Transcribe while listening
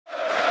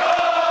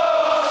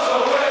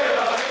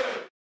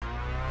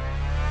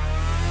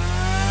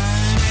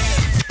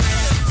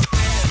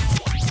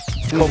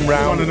come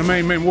round. One of the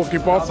main men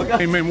walking past.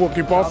 Main men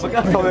walking past.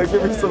 Come on,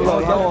 give me some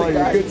love. How are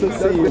you? Good to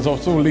see you. I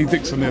saw Lee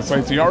Dixon there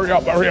saying to you, hurry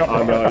up, hurry up.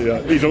 I know,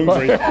 yeah. He's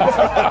hungry.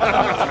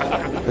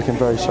 Looking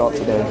very sharp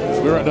today.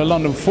 We're at the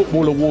London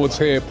Football Awards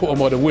here, put on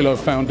by the Willow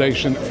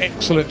Foundation.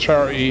 Excellent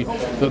charity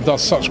that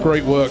does such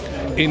great work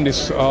in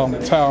this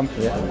town.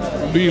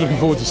 Who are you looking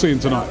forward to seeing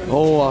tonight?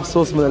 Oh, I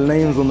saw some of the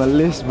names on the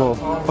list, bro.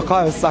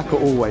 Bukayo Saka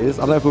always.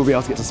 I don't know if we'll be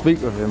able to get to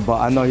speak with him, but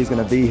I know he's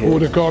going to be here.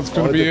 Odegaard's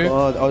going to be here.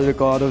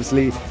 Odegaard,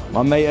 obviously.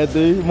 My mate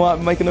Edu might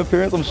make an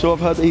appearance. I'm sure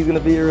I've heard that he's going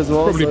to be here as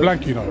well. Probably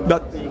blank, you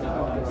know.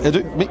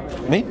 Edu,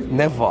 me?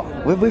 Never.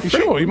 We're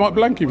sure? He might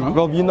blank you, man.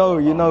 Rob, you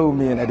know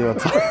me and Edu are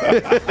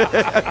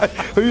tight.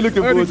 Who are you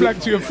looking forward to? He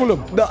blanked you at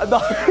Fulham. No.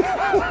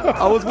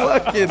 I was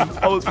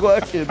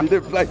working. He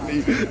didn't blank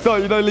me. No,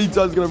 you know Lee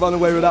John's going to run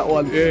away with that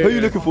one. Yeah, Who are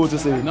you looking forward to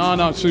seeing?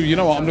 No, so you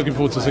know what I'm looking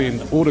forward to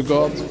seeing?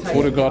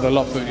 Odegaard, I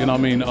love it, you know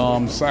what I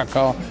mean?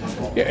 Saka.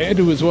 Yeah,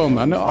 Edu as well,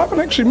 man. I haven't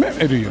actually met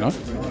Edu, you know.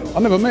 I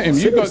never met him.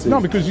 You guys, no,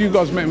 because you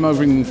guys met him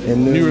over in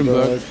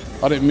Nuremberg.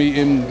 I didn't meet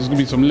him. There's going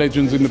to be some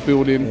legends in the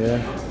building.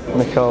 Yeah.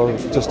 Mikel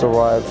just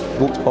arrived,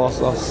 walked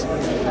past us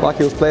like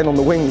he was playing on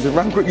the wings. He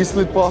ran quickly,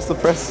 slid past the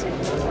press,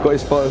 got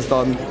his photos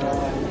done.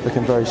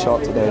 Looking very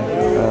sharp today,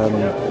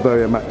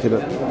 very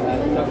immaculate.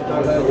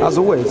 As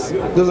always,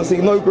 doesn't see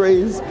no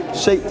greys,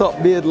 shaped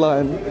up beard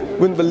line.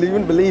 Wouldn't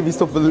believe he's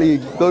top of the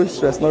league. No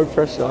stress, no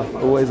pressure.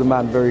 Always a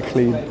man, very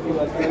clean.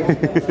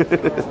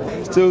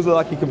 Still looks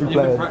like he could be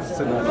playing.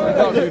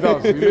 He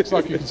does. He looks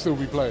like he can still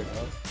be playing.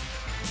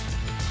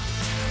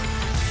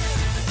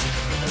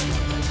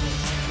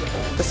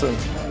 Listen,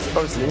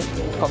 obviously,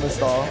 coming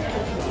star.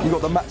 You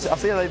got the match. I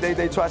see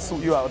they try to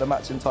sort you out with a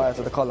matching tie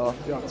to the colour.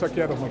 Yeah, take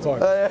your head off my tie.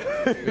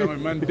 Yeah,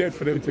 man, dead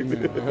for them thing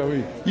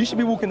there. You should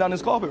be walking down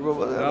this carpet, bro.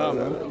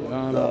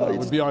 No,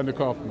 we're behind the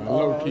carpet, man.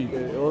 Low key.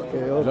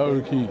 Okay. Low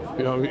key.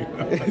 You know what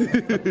I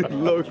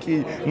mean? Low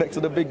key. Next to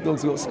the big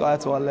dogs, we've got Sky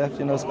to our left,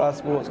 you know, Sky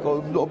Sports.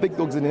 Got a lot of big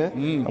dogs in here.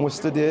 And we're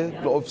stood here.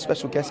 A lot of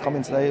special guests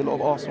coming today, a lot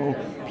of Arsenal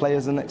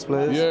players and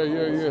ex-players.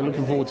 Yeah.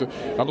 Looking forward to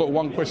it. I've got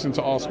one question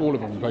to ask all of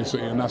them,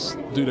 basically, and that's,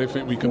 do they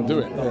think we can do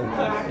it?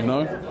 You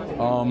know?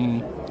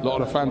 A lot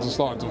of the fans are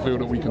starting to feel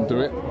that we can do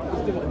it.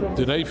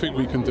 Do they think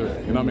we can do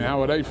it? You know what I mean?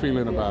 How are they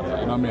feeling about it?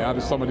 You know what I mean? How do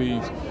some of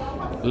these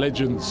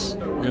legends,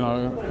 you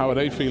know, how are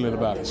they feeling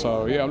about it?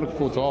 So yeah, I'm looking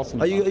forward to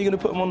Arsenal. Are you going to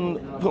put them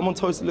on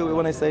toast a little bit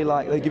when they say,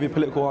 like, they give you a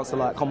political answer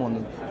like, come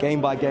on,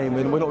 game by game,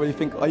 and we're not really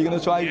thinking, are you going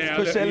to try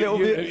push it a little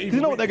bit? You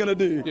know what they're going to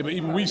do? Yeah, but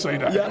even we say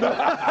that. Yeah.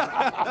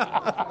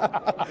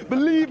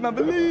 Believe, man,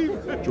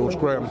 believe. George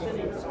Graham,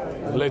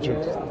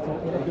 legend.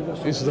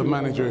 This is a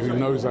manager who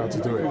knows how to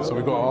do it, so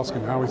we've got to ask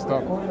him how it's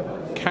done.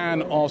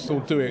 Can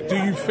Arsenal do it? Do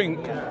you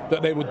think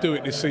that they would do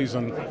it this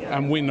season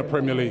and win the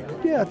Premier League?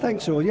 Yeah, I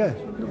think so, yeah.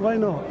 Why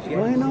not?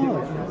 Why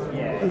not?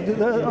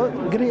 A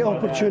great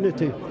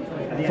opportunity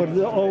for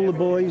all the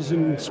boys,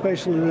 and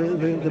especially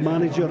the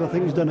manager. I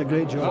think he's done a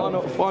great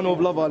job. Final of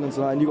Love Island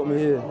tonight, and you got me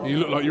here. You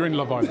look like you're in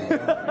Love Island.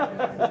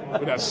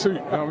 With that suit, you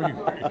know what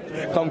I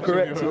mean? Come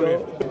correct, you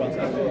know.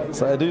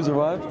 So Edu's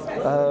arrived.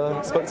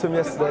 Spoke to him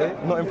yesterday,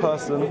 not in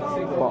person,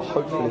 but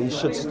hopefully he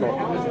should stop.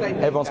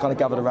 Everyone's kind of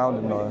gathered around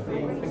him though,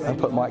 and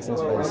put mics in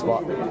his face,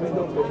 but we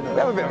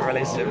have a bit of a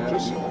relationship.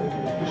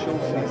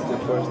 Since the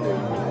first day,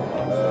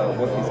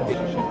 what his age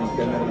should be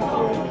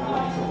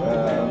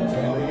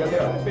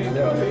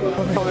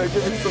Come on,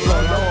 give me some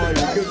love. How are you?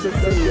 Good to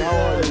see you. How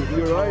are you?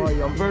 You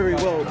alright? I'm very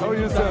well. How are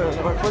you,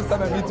 sir? My first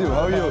time I meet you.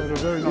 How are you?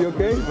 You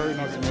okay? Very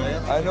nice to meet you.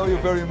 I know you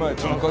very much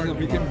because you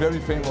became very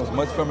famous,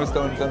 much famous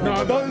down there.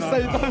 No, don't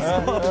stop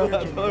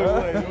that. No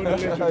way.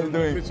 How are you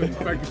doing? Listen,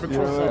 thank you for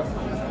trusting.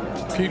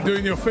 Keep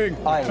doing your thing.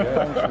 Thank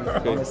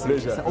you. Honestly,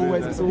 it's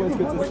always good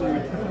to see you.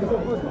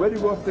 Where do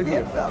you go after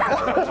here?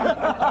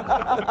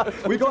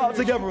 We go out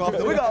together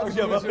after. We go out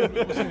together.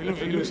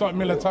 He looks like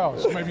Militao,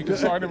 so maybe you can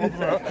sign him up for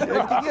that.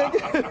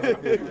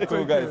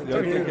 So guys,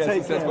 Take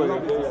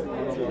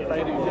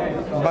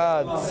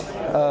Bad.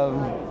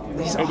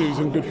 Eddie's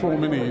in good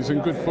form, isn't he? He's in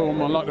good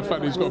form. I like the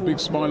fact that he's got a big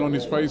smile on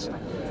his face.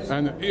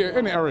 And yeah,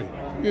 isn't it, Harry?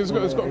 He's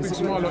got a big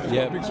smile.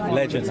 Legend.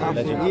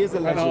 He is a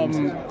legend.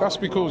 And that's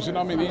because, you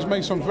know what I mean, he's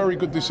made some very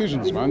good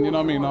decisions, man. You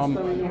know what I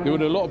mean? There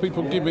were a lot of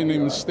people giving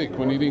him stick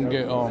when he didn't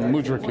get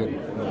Mudryk in.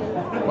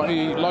 But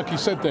he, like he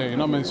said there, you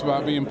know what I mean, it's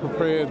about being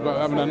prepared, about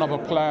having another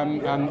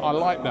plan, and I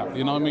like that,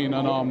 you know what I mean?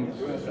 And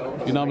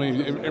you know what I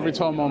mean, every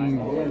time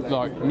I'm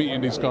like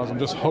meeting these guys, I'm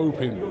just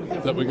hoping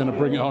that we're going to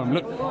bring it home.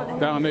 Look,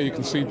 down there you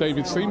can see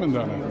David Seaman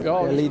down there.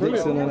 Oh, Lee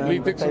Dixon, Lee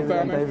Dixon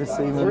down there. David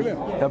Seaman. Brilliant.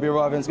 He'll be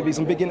arriving. It's going to be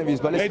some big interviews,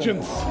 but listen.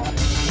 Legends.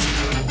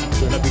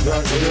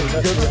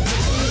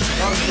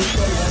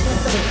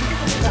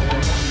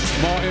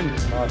 Martin,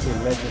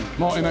 legend.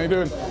 Martin, how you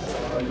doing?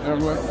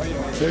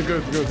 Yeah,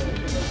 good.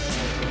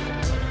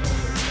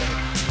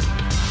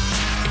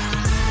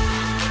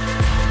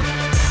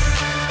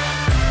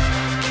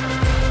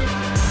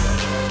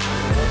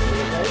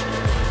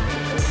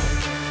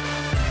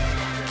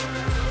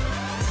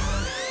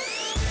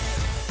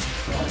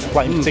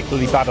 Playing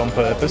particularly bad on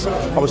purpose.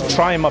 I was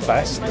trying my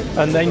best,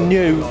 and they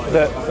knew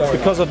that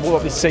because of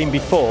what we'd seen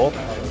before,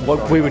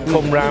 we would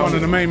come One round.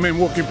 of the main men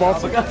walking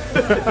past.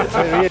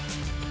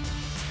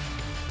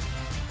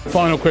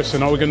 Final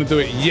question, are we going to do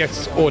it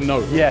yes or no?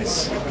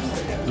 Yes.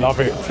 Love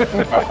it.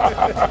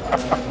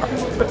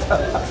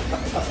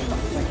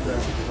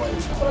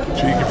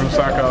 Cheeky from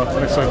Saka.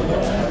 Listen,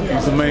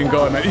 he's the main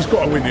guy, mate. He's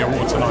got to win the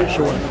award tonight,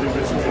 surely.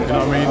 You know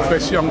what I mean?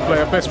 Best young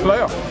player, best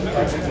player.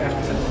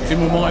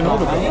 Him or mine,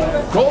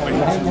 Odegaard. Got me.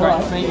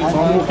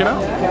 I'm walking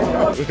out.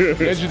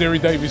 Legendary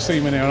David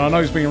Seaman here, and I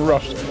know he's being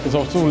rushed because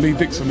I saw Lee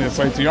Dixon there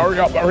saying to you, hurry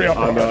up, hurry up.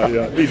 I know,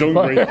 yeah. He's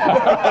hungry.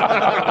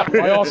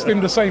 I asked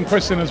him the same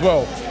question as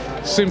well.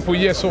 Simple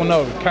yes or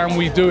no. Can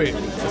we do it?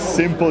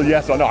 Simple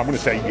yes or no. I'm going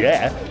to say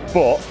yeah,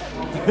 but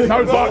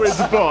No buts.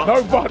 but.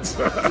 No buts.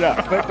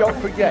 Yeah, but don't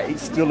forget,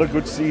 it's still a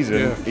good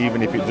season,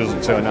 even if it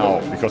doesn't turn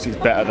out, because it's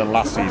better than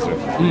last season.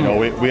 You know,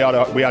 we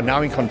are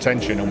now in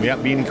contention, and we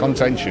haven't been in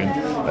contention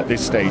at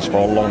this stage for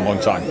a long, long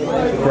time.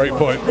 Great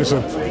point.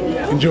 Listen,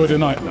 enjoy the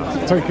night.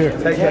 Take care.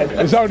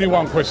 There's only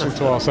one question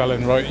to ask,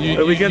 Alan, right?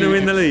 Are we going to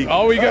win the league?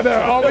 Are we going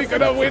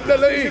to win the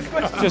league?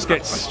 Just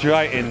get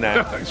straight in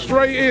there.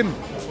 Straight in.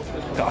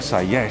 Gotta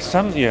say yes,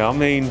 haven't you? I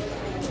mean,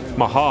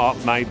 my heart,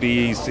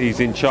 maybe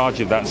he's in charge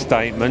of that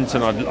statement,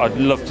 and I'd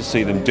love to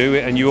see them do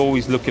it. And you're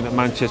always looking at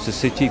Manchester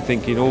City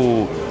thinking,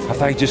 oh, have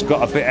they just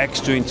got a bit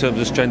extra in terms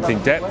of strength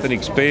in depth and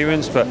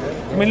experience? But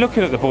I mean,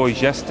 looking at the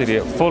boys yesterday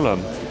at Fulham,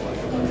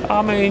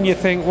 I mean, you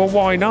think, well,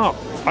 why not?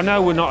 I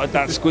know we're not at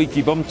that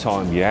squeaky bum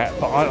time yet,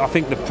 but I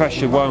think the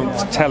pressure won't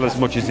tell as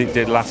much as it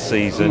did last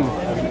season.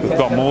 We've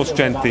got more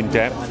strength in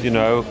depth, you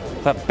know.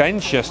 That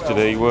bench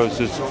yesterday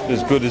was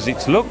as good as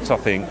it's looked, I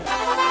think.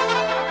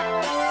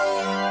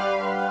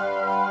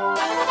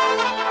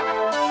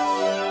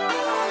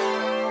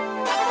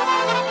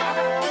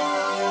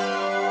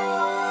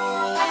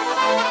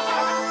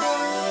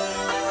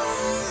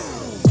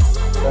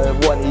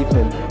 What an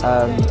evening.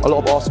 A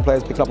lot of Arsenal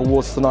players picking up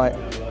awards tonight.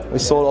 We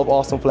saw a lot of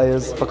Arsenal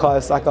players.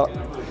 Saka.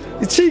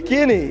 He's cheeky,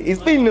 isn't he?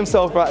 He's feeling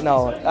himself right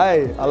now.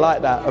 Hey, I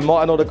like that. And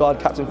Martin Odegaard,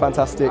 captain,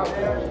 fantastic.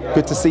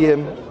 Good to see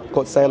him.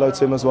 Got to say hello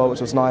to him as well,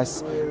 which was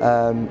nice.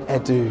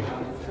 Edu.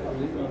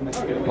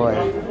 Boy,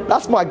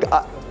 that's my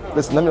guy.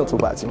 Listen, let me not talk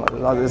about it too much.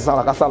 I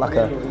sound like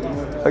a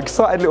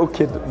excited little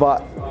kid,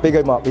 but big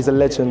him up. He's a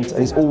legend, and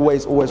he's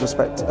always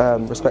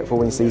respectful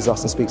when he sees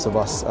us and speaks of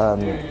us. A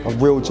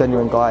real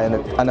genuine guy,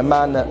 and a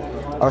man that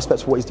I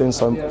respect for what he's doing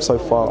so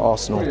far at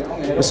Arsenal.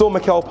 We saw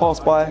Mikel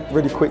pass by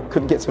really quick,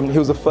 couldn't get to him. He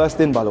was the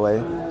first in, by the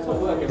way.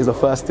 He was the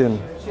first in,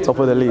 top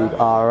of the league.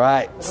 All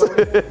right.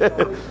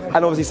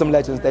 And obviously some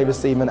legends, David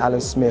Seaman,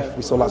 Alan Smith.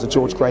 We saw lots of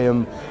George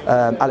Graham,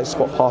 Alex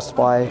Scott passed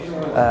by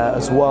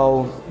as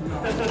well.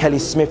 Kelly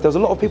Smith. There was a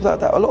lot of people like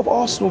that, a lot of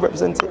Arsenal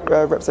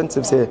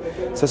representatives here.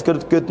 So it's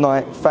good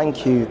night.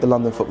 Thank you, the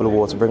London Football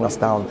Awards, for bringing us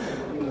down.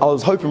 I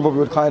was hoping Robbie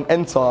would kind of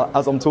enter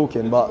as I'm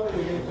talking, but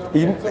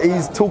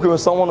he's talking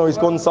with someone or he's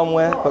gone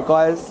somewhere. But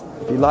guys,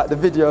 if you like the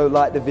video,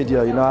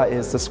 you know how it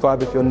is.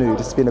 Subscribe if you're new.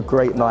 This has been a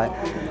great night,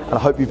 and I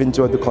hope you've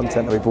enjoyed the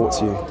content that we brought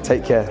to you.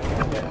 Take care.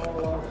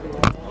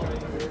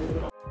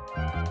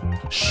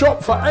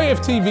 Shop for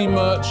AFTV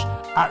merch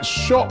at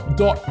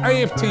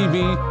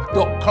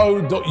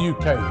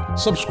shop.aftv.co.uk.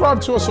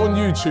 Subscribe to us on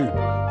YouTube.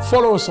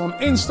 Follow us on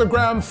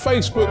Instagram,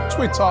 Facebook,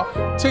 Twitter,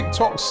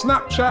 TikTok,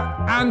 Snapchat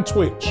and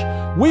Twitch.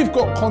 We've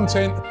got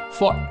content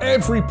for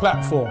every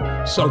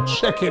platform, so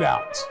check it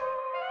out.